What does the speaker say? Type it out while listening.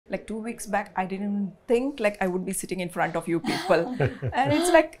Like 2 weeks back, I didn't think like I would be sitting in front of you people. And it's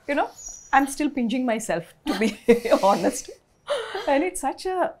like, you know, I'm still pinching myself, to be honest. And it's such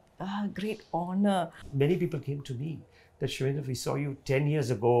a great honor. Many people came to me that, Shivendra, we saw you 10 years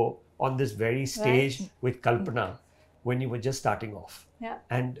ago on this very stage with Kalpana when you were just starting off. Yeah.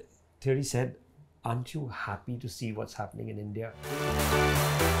 And Thierry said, aren't you happy to see what's happening in India?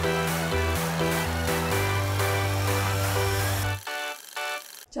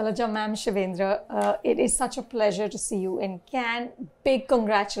 Jalaja ma'am, Shivendra, it is such a pleasure to see you in Cannes. Big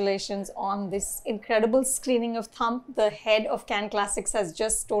congratulations on this incredible screening of Thamp. The head of Cannes Classics has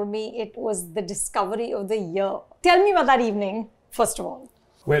just told me it was the discovery of the year. Tell me about that evening, first of all.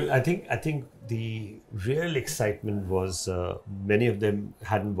 Well, I think the real excitement was many of them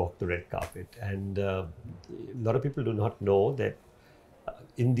hadn't walked the red carpet, and a lot of people do not know that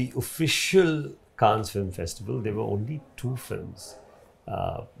in the official Cannes Film Festival there were only 2 films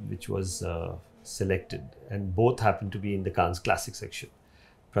which was selected, and both happened to be in the Cannes Classic section,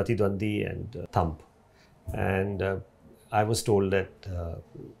 Pratidwandi and Thamp. And I was told that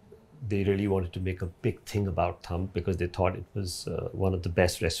they really wanted to make a big thing about Thamp because they thought it was one of the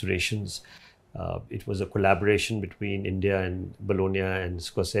best restorations. It was a collaboration between India and Bologna and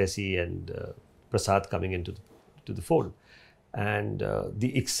Scorsese and Prasad coming into the fold. And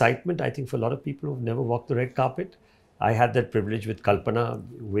the excitement, I think, for a lot of people who've never walked the red carpet. I had that privilege with Kalpana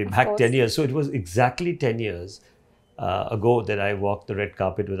way back 10 years. So it was exactly 10 years ago that I walked the red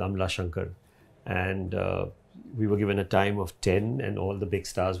carpet with Amla Shankar. And we were given a time of 10 and all the big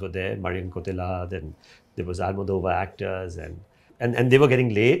stars were there. Marion Cotillard, and there was Almodovar actors, and they were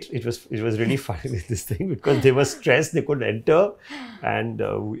getting late. It was really funny with this thing because they were stressed, they couldn't enter. And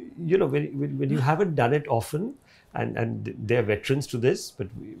you know, when you haven't done it often, and they're veterans to this,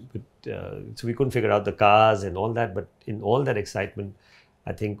 so we couldn't figure out the cars and all that. But in all that excitement,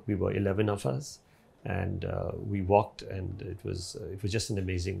 I think we were 11 of us, and we walked, and it was just an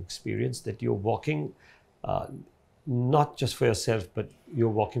amazing experience that you're walking not just for yourself, but you're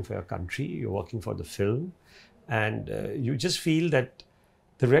walking for your country, you're walking for the film, and you just feel that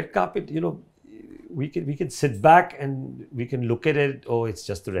the red carpet, you know, we can sit back and we can look at it. Oh, it's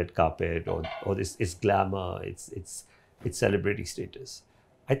just the red carpet, or this is glamour. It's celebrity status.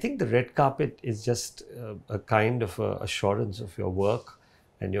 I think the red carpet is just a kind of assurance of your work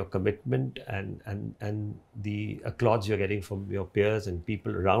and your commitment and the applause you're getting from your peers and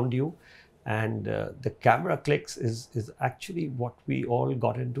people around you. And the camera clicks is actually what we all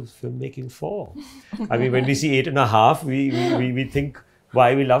got into filmmaking for. I mean, when we see 8.5, we think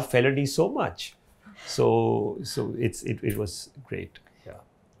why we love Felony so much. So it was great. Yeah.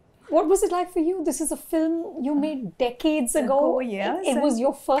 What was it like for you? This is a film you made decades ago. Yes. It was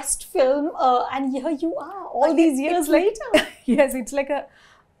your first film, and here you are, all these years later. Yes, it's like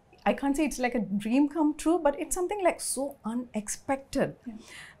I can't say it's like a dream come true, but it's something like so unexpected. Yeah.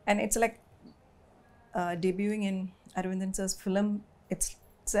 And it's like debuting in Aravindan sir's film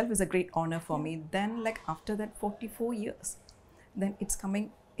itself is a great honor for me. Then like after that 44 years, then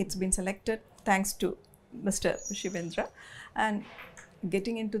it's been selected thanks to Mr. Shivendra, and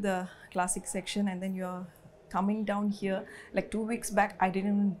getting into the classic section, and then you're coming down here. Like 2 weeks back, I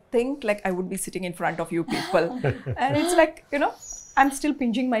didn't think like I would be sitting in front of you people. And it's like, you know, I'm still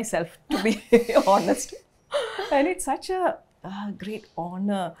pinching myself, to be honest. And it's such a great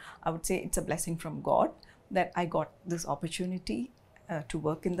honor. I would say it's a blessing from God that I got this opportunity to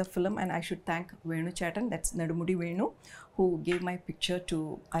work in the film, and I should thank Venu Chatan, that's Nadumudi Venu, who gave my picture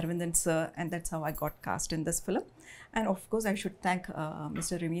to Aravindan sir, and that's how I got cast in this film. And of course, I should thank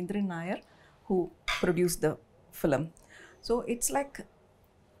Mr. Ravindran Nair, who produced the film. So it's like,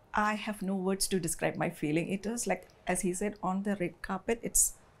 I have no words to describe my feeling. It was like, as he said, on the red carpet,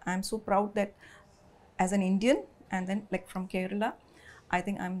 I'm so proud that as an Indian, and then like from Kerala, I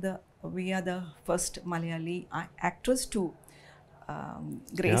think we are the first Malayali actress to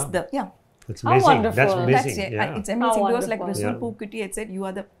grace the, That's amazing. wonderful. That's amazing. It's amazing. It was like wonderful. Rasul Pookutty had said, you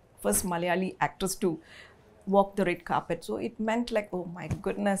are the first Malayali actress to walk the red carpet. So it meant like, oh my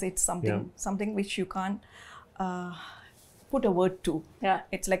goodness, it's something which you can't put a word to. Yeah.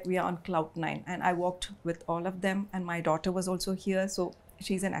 It's like we are on cloud 9, and I walked with all of them, and my daughter was also here. So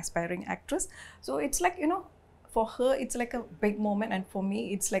she's an aspiring actress. So it's like, you know, for her, it's like a big moment. And for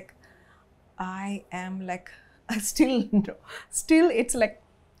me, it's like, I am like, still it's like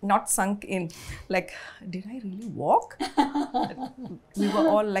not sunk in. Like, did I really walk? We were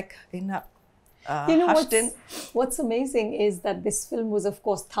all like in a you know hushed in. what's amazing is that this film was, of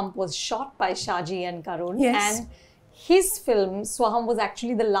course, Thamp was shot by Shaji and Karun. Yes. And his film, Swaham, was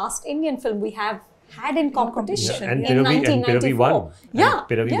actually the last Indian film we have had in competition And in Piravi 1994. won. Yeah, And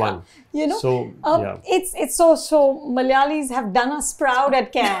Piravi won. You know, So, it's so Malayalis have done us proud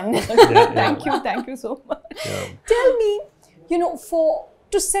at Cannes. Thank you so much. Tell me, you know,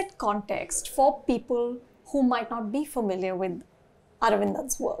 to set context for people who might not be familiar with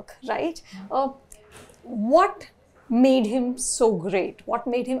Aravindan's work, right? What made him so great? What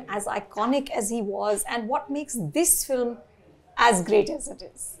made him as iconic as he was? And what makes this film as great as it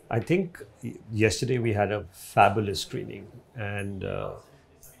is? I think yesterday we had a fabulous screening, and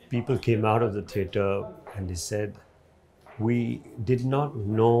people came out of the theatre and they said, we did not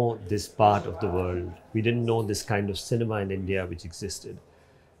know this part of the world. We didn't know this kind of cinema in India which existed.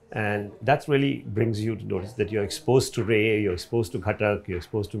 And that really brings you to notice that you're exposed to Ray, you're exposed to Ghatak, you're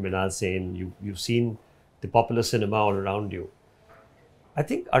exposed to Mrinal Sen, you've seen the popular cinema all around you. I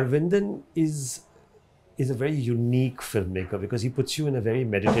think Aravindan is a very unique filmmaker because he puts you in a very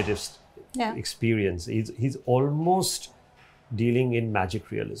meditative experience. He's almost dealing in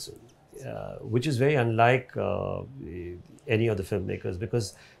magic realism, which is very unlike any other filmmakers,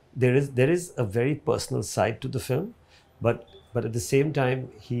 because there is a very personal side to the film, but at the same time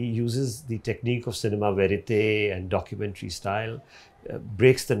he uses the technique of cinema verite and documentary style,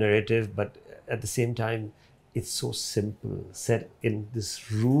 breaks the narrative, but at the same time it's so simple, set in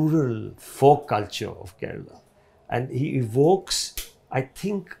this rural folk culture of Kerala. And he evokes, I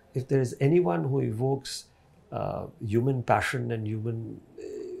think if there is anyone who evokes human passion and human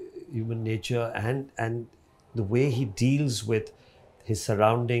nature, and the way he deals with his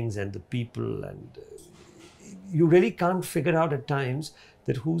surroundings and the people, and you really can't figure out at times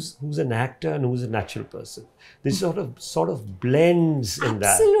that who's an actor and who's a natural person. This sort of blends in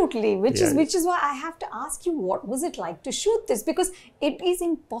that. Absolutely, which is why I have to ask you, what was it like to shoot this? Because it is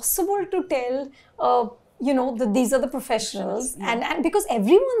impossible to tell, you know, that these are the professionals, and because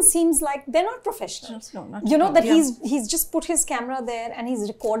everyone seems like they're not professionals. No, not you know, that yeah. he's just put his camera there and he's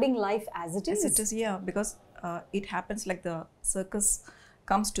recording life as it is. As it is, yeah, because it happens like the circus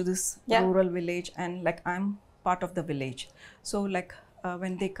comes to this rural village, and like I'm part of the village. So like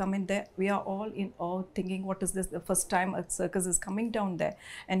when they come in there, we are all in awe, thinking, what is this? The first time a circus is coming down there,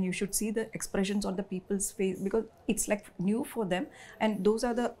 and you should see the expressions on the people's face, because it's like new for them, and those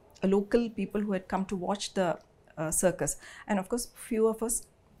are the local people who had come to watch the circus. And of course, few of us,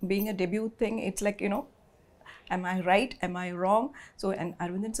 being a debut thing, it's like, you know, am I right? Am I wrong? So, and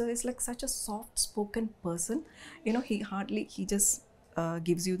Aravindan sir is like such a soft-spoken person. You know, he just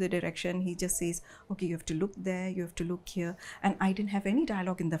gives you the direction. He just says, okay, you have to look there, you have to look here. And I didn't have any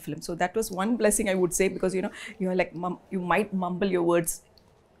dialogue in the film. So that was one blessing, I would say, because, you know, you're like, you might mumble your words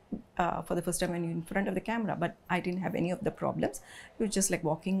for the first time when you're in front of the camera, but I didn't have any of the problems. You're just like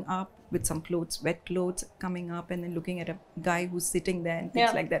walking up with some clothes, wet clothes, coming up and then looking at a guy who's sitting there and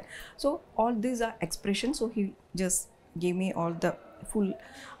things like that. So all these are expressions. So he just gave me all the full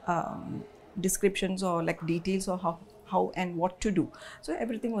descriptions or like details of how and what to do. So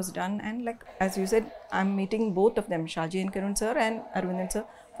everything was done, and like as you said, I'm meeting both of them, Shaji and Karun sir and Aravindan sir,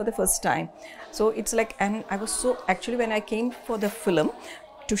 for the first time. So it's like, and I was so, actually when I came for the film,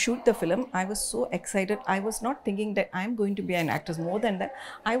 to shoot the film, I was so excited. I was not thinking that I'm going to be an actress. More than that,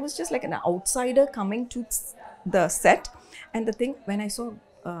 I was just like an outsider coming to the set. And the thing, when I saw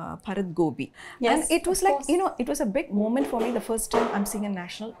Bharat Gobi, and it was like, you know, it was a big moment for me. The first time I'm seeing a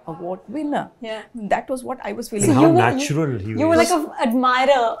national award winner. Yeah, that was what I was feeling. So how natural he was. You were like an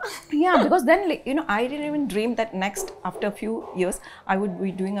admirer. Yeah, because then, like, you know, I didn't even dream that next, after a few years, I would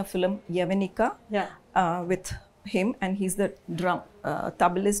be doing a film, Yavenika, with him, and he's the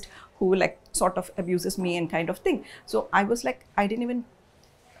tablaist who like sort of abuses me and kind of thing. So I was like, I didn't even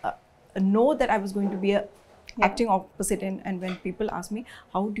know that I was going to be acting opposite. And when people ask me,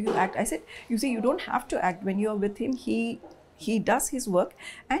 how do you act? I said, you see, you don't have to act. When you're with him, he does his work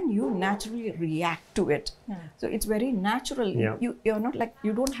and you naturally react to it. So it's very natural. You're not like,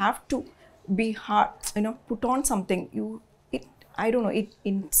 you don't have to be hard, you know, put on something. I don't know, it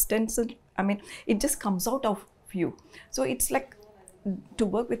just comes out of you. So it's like, to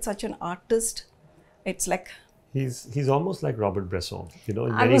work with such an artist, it's like, he's almost like Robert Bresson, you know,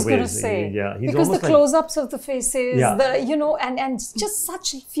 in many ways. I was going to say, he's because the like close-ups of the faces, the, you know, and just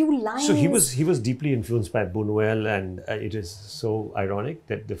such a few lines. So he was deeply influenced by Buñuel, and it is so ironic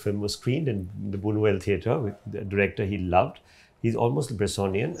that the film was screened in the Buñuel theatre with the director he loved. He's almost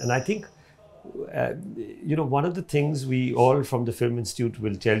Bressonian, and I think, you know, one of the things we all from the Film Institute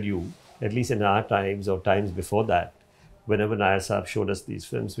will tell you, at least in our times or times before that, whenever Nair Saab showed us these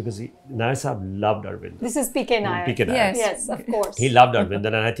films, because Nair Saab loved Aravindan. This is PK Nair. PK Nair. Yes, of course. He loved Aravindan,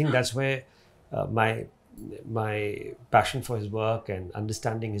 and I think that's where my my passion for his work and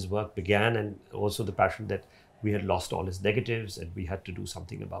understanding his work began, and also the passion that we had lost all his negatives and we had to do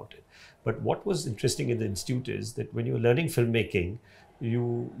something about it. But what was interesting in the institute is that when you're learning filmmaking,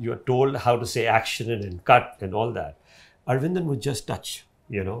 you're told how to say action and cut and all that. Aravindan would just touch,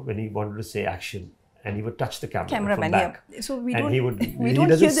 you know, when he wanted to say action, and he would touch the camera from back. Yeah. So we and don't, he would, we don't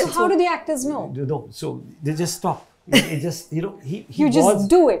hear this. How do the actors know? You know, so they just stop. It just, you know, he just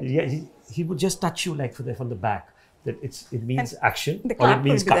do it. Yeah, he would just touch you like from the back. That it means action the or it clap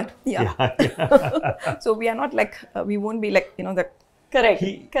means will be cut. there. Yeah. So we are not like, we won't be like, you know, the... Correct.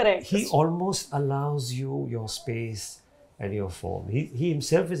 Correct. He almost allows you your space and your form. He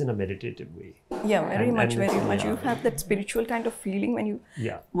himself is in a meditative way. Yeah, very much. Yeah. You have that spiritual kind of feeling when you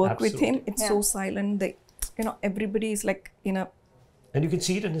work absolutely. with him. It's so silent. You know, everybody is like in a... And you can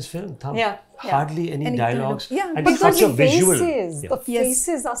see it in his film, Thamp. Yeah. Hardly any dialogues. Yeah. And But such a the visual. faces, the Yes.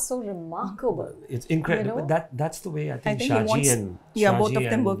 faces are so remarkable. It's incredible. You know? That's the way I think he Shaji wants, and both Shaji of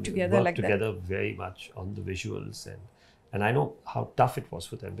them and work together like together very much on the visuals, and I know how tough it was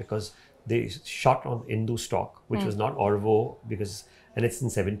for them because they shot on Indu stock, which was not Orvo, and it's in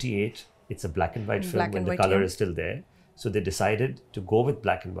 '78. It's a black and white film when the color is still there. So they decided to go with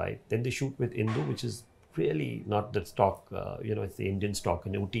black and white. Then they shoot with Indu, which is really not the stock. You know, it's the Indian stock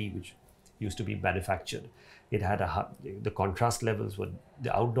in Uti, which used to be manufactured. It had the contrast levels were,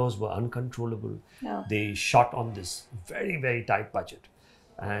 the outdoors were uncontrollable. Yeah. They shot on this very, very tight budget.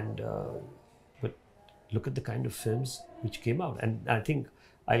 And, but look at the kind of films which came out. And I think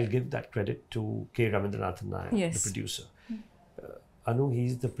I'll give that credit to K. Ravindranathan Nair, the producer. Anu,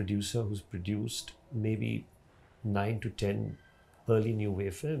 he's the producer who's produced maybe 9 to 10 early new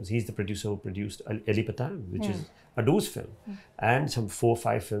wave films. He's the producer who produced Eli Patan, which is Adu's film, and some 4 or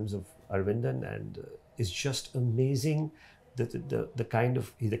 5 films of Aravindan, and it's just amazing the kind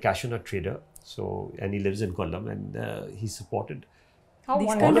of, he's a cashew nut trader, so, and he lives in Kollam, and he's supported How These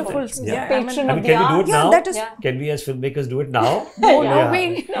wonderful. kind of films. Yeah. Yeah, Patron I of mean, the can we do arts. it now? that is... Can we as filmmakers do it now? No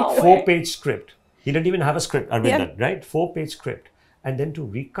way. 4-page script. He didn't even have a script, Aravindan, right? 4-page script. And then to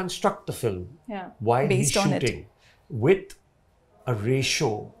reconstruct the film while Based he's on it. shooting with a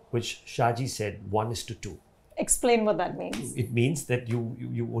ratio which Shaji said 1:2. Explain what that means. It means that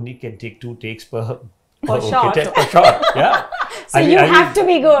you only can take 2 takes per shot. Per shot. Yeah. So you have to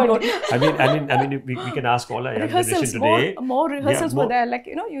be good. I mean, we can ask all our young generation today. More rehearsals were there. Like,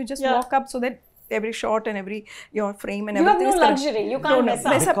 you know, you just walk up so that every shot and every your frame and You have everything no is luxury. You can't mess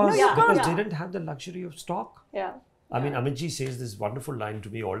up. No, you Because can't. they didn't have the luxury of stock. Yeah. I mean, Amitji says this wonderful line to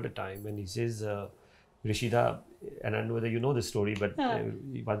me all the time, and he says, Rishida, and I don't know whether you know this story, but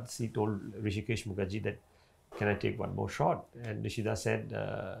once he told Rishikesh Mukherjee that, can I take one more shot? And Rishida said,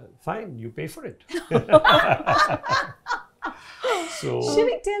 fine, you pay for it. So,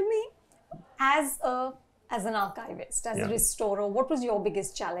 Shivi, tell me, as an archivist, as a restorer, what was your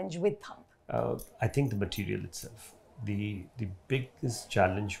biggest challenge with Thamp? I think the material itself. The biggest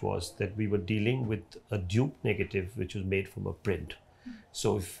challenge was that we were dealing with a dupe negative which was made from a print.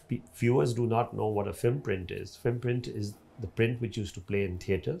 So if viewers do not know what a film print is the print which used to play in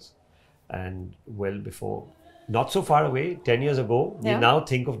theatres, and well before, not so far away, 10 years ago, we now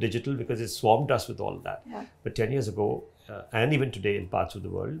think of digital because it swarmed us with all that. Yeah. But 10 years ago, and even today in parts of the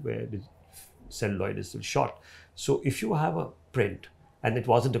world where the celluloid is still shot. So if you have a print and it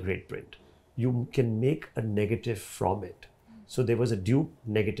wasn't a great print, you can make a negative from it. So there was a dupe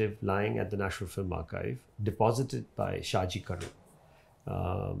negative lying at the National Film Archive, deposited by Shaji Karu,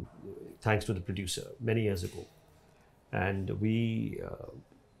 thanks to the producer, many years ago. And we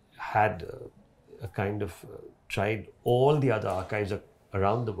had a kind of tried all the other archives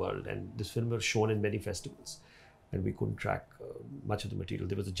around the world, and this film was shown in many festivals, and we couldn't track much of the material.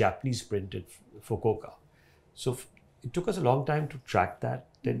 There was a Japanese print at Fukuoka. So it took us a long time to track that,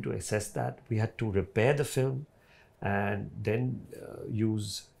 then to assess that. We had to repair the film and then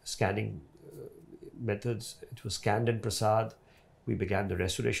use scanning methods. It was scanned in Prasad. We began the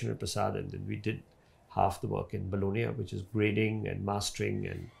restoration in Prasad, and then we did half the work in Bologna, which is grading and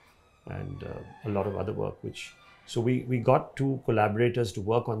mastering and a lot of other work. So we got 2 collaborators to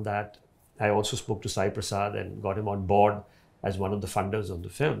work on that. I also spoke to Sai Prasad and got him on board as one of the funders on the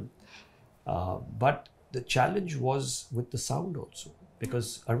film. But the challenge was with the sound also,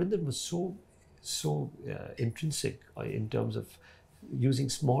 because Aravindan was so intrinsic in terms of using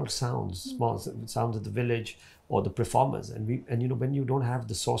small sounds of the village or the performers. And you know, when you don't have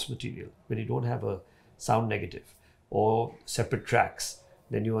the source material, when you don't have a sound negative or separate tracks,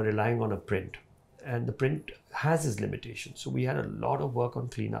 then you are relying on a print. And the print has its limitations. So we had a lot of work on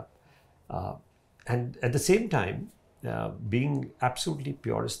cleanup. And at the same time, being absolutely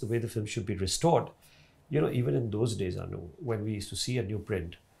purist, the way the film should be restored, even in those days, Anu, when we used to see a new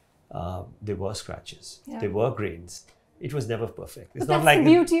print, there were scratches, there were grains. It was never perfect. It's but not that's like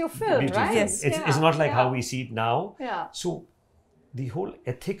the beauty of film, right? Yes. It's not like how we see it now. Yeah. So the whole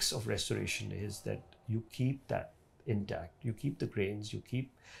ethics of restoration is that you keep that intact. You keep the grains.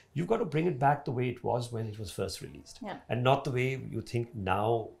 You've got to bring it back the way it was when it was first released, and not the way you think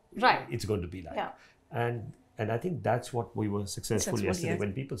now it's going to be like. Yeah. And I think that's what we were successful yesterday.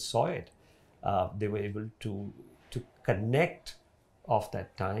 When people saw it, they were able to connect of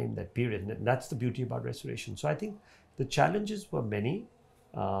that time, that period. And that's the beauty about restoration. So I think the challenges were many.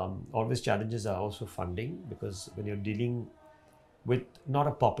 Always challenges are also funding, because when you're dealing with not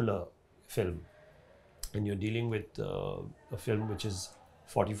a popular film, and you're dealing with a film which is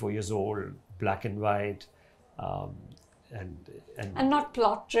 44 years old, black and white, and not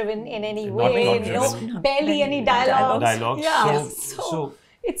plot driven in any way, barely any dialogues. Yeah. So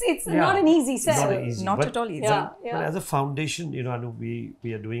it's not an easy sell. Not at all easy. But as a foundation, Anu,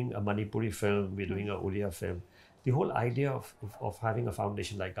 we are doing a Manipuri film, we're doing a Oriya film. The whole idea of having a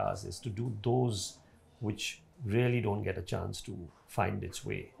foundation like ours is to do those which really don't get a chance to find its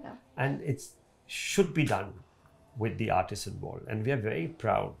way. Yeah. And it should be done with the artists involved. And we are very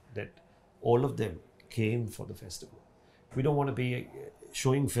proud that all of them came for the festival. We don't want to be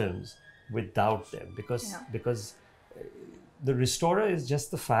showing films without them, because the restorer is just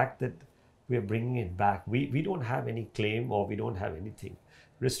the fact that we are bringing it back. We don't have any claim, or we don't have anything.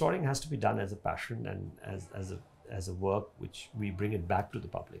 Restoring has to be done as a passion and as a work which we bring it back to the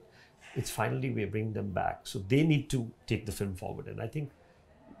public. It's finally we are bringing them back. So they need to take the film forward. And I think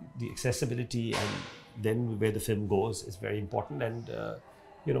the accessibility and then where the film goes is very important. And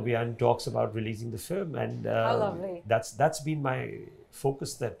we are in talks about releasing the film, and that's been my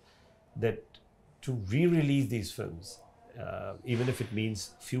focus, that to re-release these films, even if it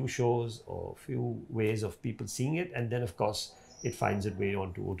means few shows or few ways of people seeing it, and then of course it finds its way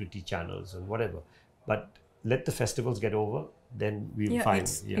onto OTT channels and whatever. But let the festivals get over, then we'll find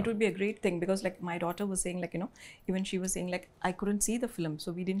it. It would be a great thing, because like my daughter was saying, like, even she was saying, like, I couldn't see the film,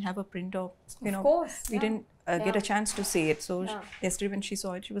 so we didn't have a print of, we didn't get a chance to see it. So yesterday when she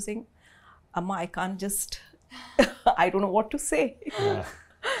saw it, she was saying, Amma, I can't just, I don't know what to say. Yeah.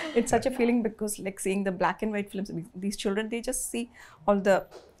 It's such a feeling, because like seeing the black and white films, these children, they just see all the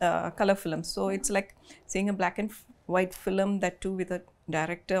color films. So it's like seeing a black and white film, that too with a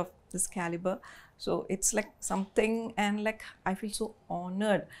director of this caliber. So it's like something, and like I feel so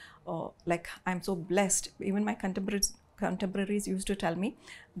honored, like I'm so blessed. Even my contemporaries used to tell me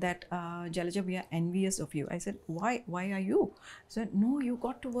that, Jalaja, we are envious of you. I said, why are you? I said, no, you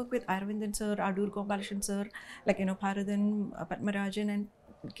got to work with Aravindan sir, Adur Gopal sir, like, Paradan, Padmarajan and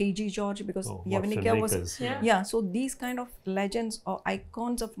KG George, because Yavanika was, so these kind of legends or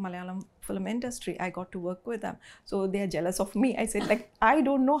icons of Malayalam film industry, I got to work with them. So they are jealous of me. I said, like, I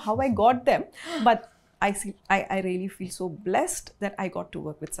don't know how I got them, but I really feel so blessed that I got to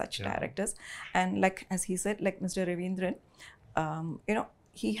work with such directors. And like, as he said, like Mr. Ravindran,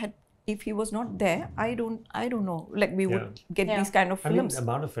 he had, if he was not there, I don't know, like we would get these kind of films. I mean,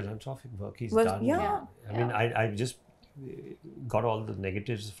 the amount of philanthropic work he's done. I mean, I just got all the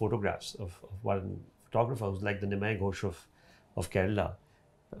negatives, photographs of one photographer who's like the Nimai Ghosh of Kerala,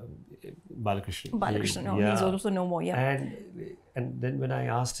 Balakrishnan. He's also no more. And then when I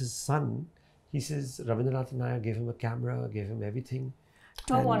asked his son, he says Rabindranath Nair gave him a camera, gave him everything.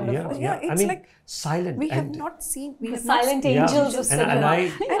 Oh, wonderful! It's, I mean, like silent. We have not seen. We have silent angels of cinema. And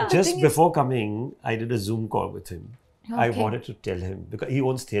I just before coming, I did a Zoom call with him. I wanted to tell him, because he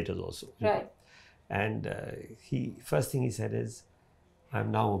owns theatres also. Right. And first thing he said is,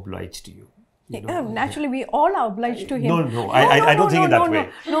 I'm now obliged to you. Naturally, we all are obliged to him. No, I don't think in that way.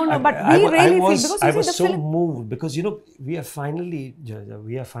 No, but we really feel, because I was so moved, because we are finally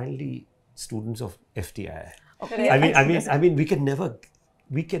students of FTI. Okay. I mean, we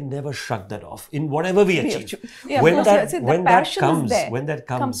can never shrug that off in whatever we achieve. When that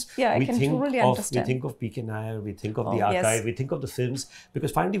comes, we think of PK Nair, we think of the archive, we think of the films,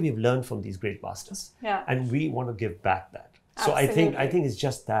 because finally we have learned from these great masters, and we want to give back that. So I think it's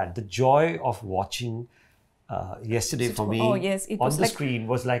just that the joy of watching yesterday for me on the screen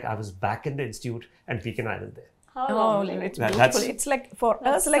was like I was back in the institute and PK Nair was there. How Oh, lovely. it's That- beautiful. that's- It's like for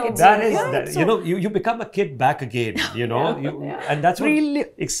That's us, like so it's That is, yeah, that, it's you so know, you become a kid back again, you know, and that's what Really-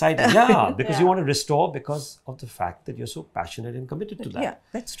 exciting. Yeah, because you Yeah. want to restore because of the fact that you're so passionate and committed to that. yeah,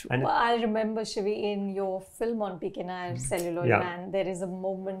 that's true. And Well, I remember, Shivi, in your film on PK Nair, Celluloid Yeah. Man, there is a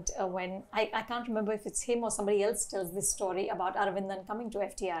moment when, I can't remember if it's him or somebody else tells this story about Aravindan coming to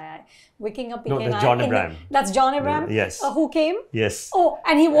FTII, waking up PK No, Nair. that's John Abraham. That's John Abraham? Yes. Who came? yes. Oh,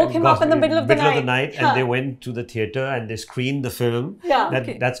 and he woke him up in the middle of the night. And they went to the theatre and they screened the film. Yeah.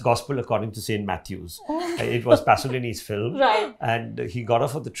 That's Gospel according to St. Matthew's. It was Pasolini's film. Right. And he got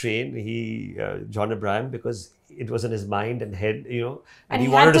off of the train, John Abraham, because it was in his mind and head, you know, and he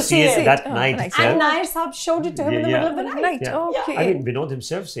he wanted had to to see see it it. that Oh, night nice. itself. And Nair Sahib showed it to him in the Yeah. middle of the night. Yeah. Okay. I mean, Vinod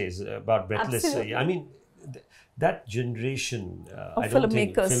himself says about Breathless. Absolutely. I mean, that generation Of I don't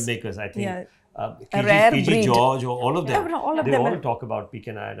think filmmakers. I think. Yeah. KG, rare KG breed. George or all of them, Yeah, all of they them all are- talk about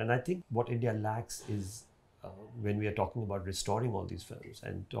PK Nair, and I think what India lacks is when we are talking about restoring all these films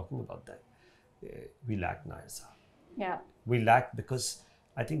and talking about that, we lack Nair Sahib. Yeah. We lack because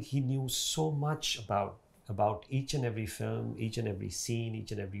I think he knew so much about each and every film, each and every scene,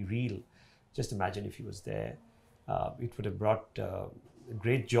 each and every reel. Just imagine if he was there, it would have brought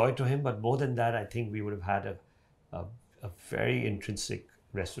great joy to him. But more than that, I think we would have had a very intrinsic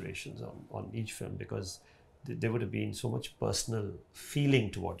restorations on each film because there would have been so much personal feeling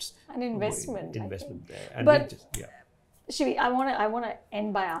towards An investment, I investment there. And But- we just, yeah. Shivi, I want to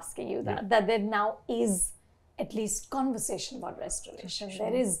end by asking you that there now is at least conversation about restoration.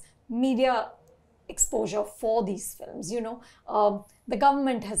 There is media exposure for these films. You know, the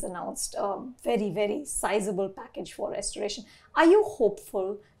government has announced a very, very sizable package for restoration. Are you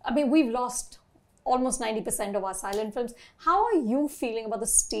hopeful? I mean, we've lost almost 90% of our silent films. How are you feeling about the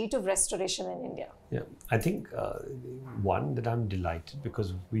state of restoration in India? Yeah, I think one that I'm delighted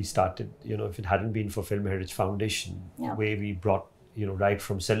because we started, you know, if it hadn't been for Film Heritage Foundation, where we brought, you know, right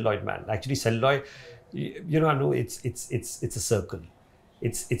from Celluloid Man. Actually, Celluloid, you know, I know it's a circle.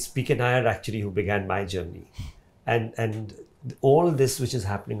 It's PK Nair actually who began my journey, and all this which is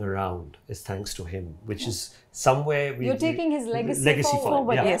happening around is thanks to him, which is somewhere You're taking his legacy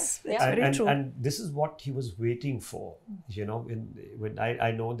forward. yeah. Yes, that's very true. And this is what he was waiting for. You know, when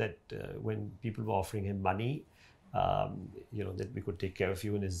I know that when people were offering him money, you know, that we could take care of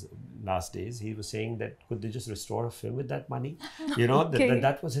you in his last days, he was saying that could they just restore a film with that money? You know,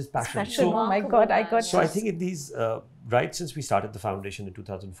 that was his passion. Oh my God, I got So I think in these, right since we started the foundation in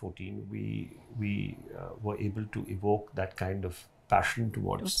 2014, we were able to evoke that kind of passion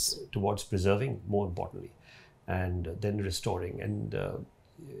towards preserving, more importantly, and then restoring. And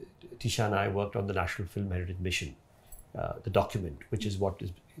Tisha and I worked on the National Film Heritage Mission, the document, which is what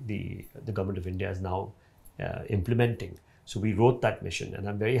is the government of India is now implementing. So we wrote that mission, and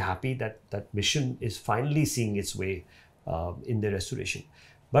I'm very happy that that mission is finally seeing its way in the restoration.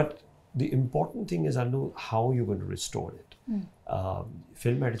 But the important thing is, I know how you're going to restore it.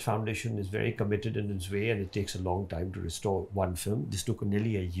 Film Heritage Foundation is very committed in its way, and it takes a long time to restore one film. This took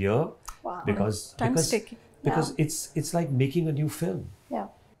nearly a year because it's like making a new film. Yeah.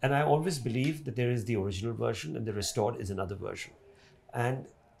 And I always believe that there is the original version and the restored is another version. And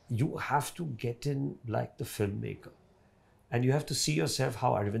you have to get in like the filmmaker. And you have to see yourself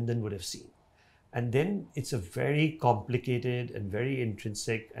how Aravindan would have seen. And then it's a very complicated and very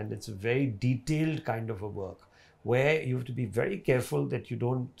intrinsic and it's a very detailed kind of a work where you have to be very careful that you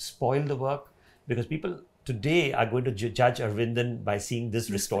don't spoil the work because people today are going to judge Aravindan by seeing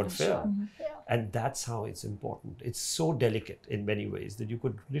this restored film. Yeah. And that's how it's important. It's so delicate in many ways that you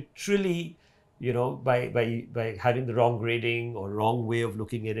could literally, you know, by having the wrong grading or wrong way of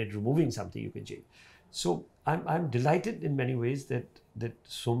looking at it, removing something, you can change. So I'm delighted in many ways that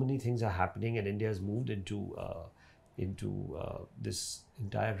so many things are happening and India has moved into this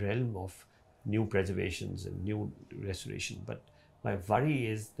entire realm of new preservations and new restoration. But my worry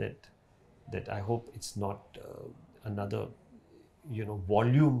is that I hope it's not another, you know,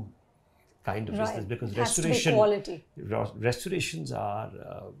 volume kind of business because it has to be quality. Restorations are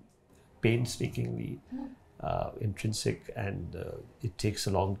painstakingly intrinsic and it takes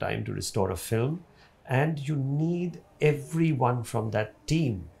a long time to restore a film. And you need everyone from that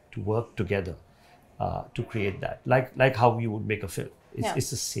team to work together to create that. Like how you would make a film. It's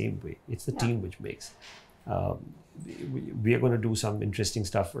the same way. It's the team which makes. We are going to do some interesting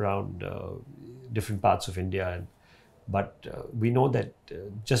stuff around different parts of India. But we know that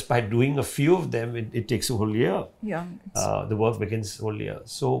just by doing a few of them, it takes a whole year. Yeah. The work begins a whole year.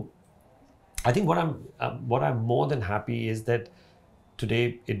 So I think what I'm more than happy is that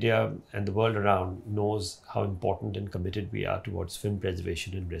today, India and the world around knows how important and committed we are towards film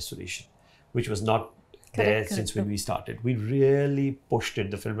preservation and restoration, which was not there since when we started. We really pushed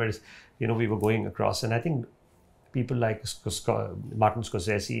it. The film, we were going across, and I think people like Martin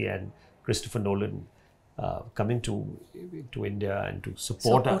Scorsese and Christopher Nolan coming to India and to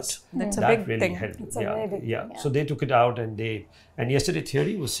support us. That's a big really thing. helped. It's a very big thing, So they took it out, and yesterday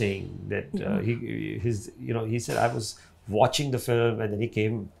Thierry was saying that he said, I was watching the film, and then he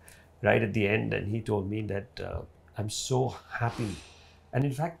came right at the end and he told me that I'm so happy. And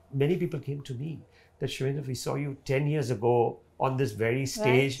in fact, many people came to me that, Shivendra, we saw you 10 years ago on this very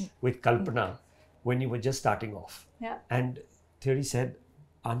stage with Kalpana when you were just starting off. Yeah. And Thierry said,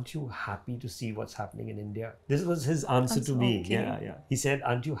 aren't you happy to see what's happening in India? This was his answer to me. Okay. Yeah. He said,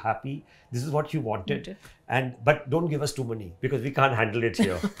 aren't you happy? This is what you wanted. But don't give us too many because we can't handle it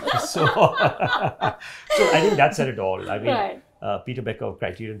here. so I think that said it all. I mean, Peter Becker of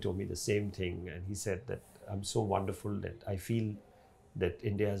Criterion told me the same thing. And he said that I'm so wonderful that I feel that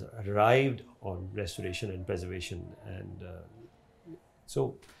India has arrived on restoration and preservation. And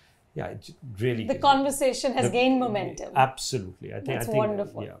it's really... The conversation has gained momentum. Absolutely. I think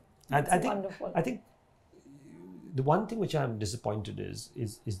wonderful. Yeah. That's wonderful. I think the one thing which I'm disappointed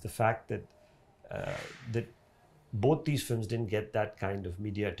is the fact that that both these films didn't get that kind of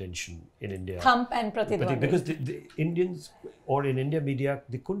media attention in India. Thamp and Pratidwandi. Because the Indians, or in India media,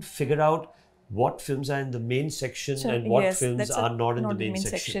 they couldn't figure out what films are in the main section and what films are not in the main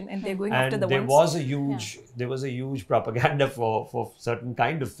section. And they're going after the there ones... there was a huge propaganda for certain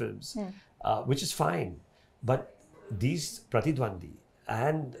kind of films, which is fine. But these Pratidwandi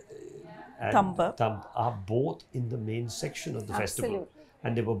and Thamp are both in the main section of the festival.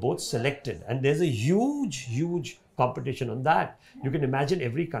 And they were both selected. And there's a huge competition on that. You can imagine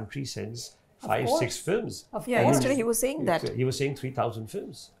every country sends 5-6 films. Yesterday he was saying that. He was saying 3,000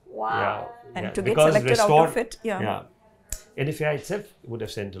 films. Wow. And to get selected out of it, NFI itself would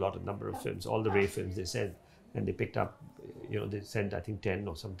have sent a lot of number of films, all the Ray films they sent, and they picked up, they sent I think 10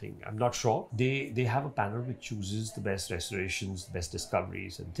 or something. I'm not sure. They have a panel which chooses the best restorations, the best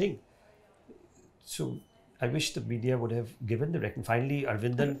discoveries and thing. So I wish the media would have given the recognition. Finally,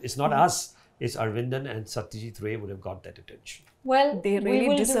 Aravindan, it's not us, it's Aravindan and Satyajit Ray would have got that attention. Well, they really we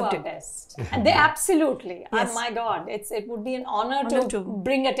will deserved do our it. best. And they absolutely, Yes. oh my God, it would be an honor to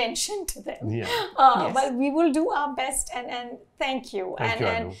bring attention to them. Yeah. But we will do our best and thank you. Thank you,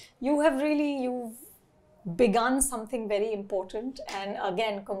 Anu. You've begun something very important, and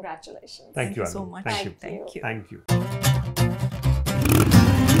again, congratulations. Thank you, so Anu. much. Thank you. Thank you. Thank you.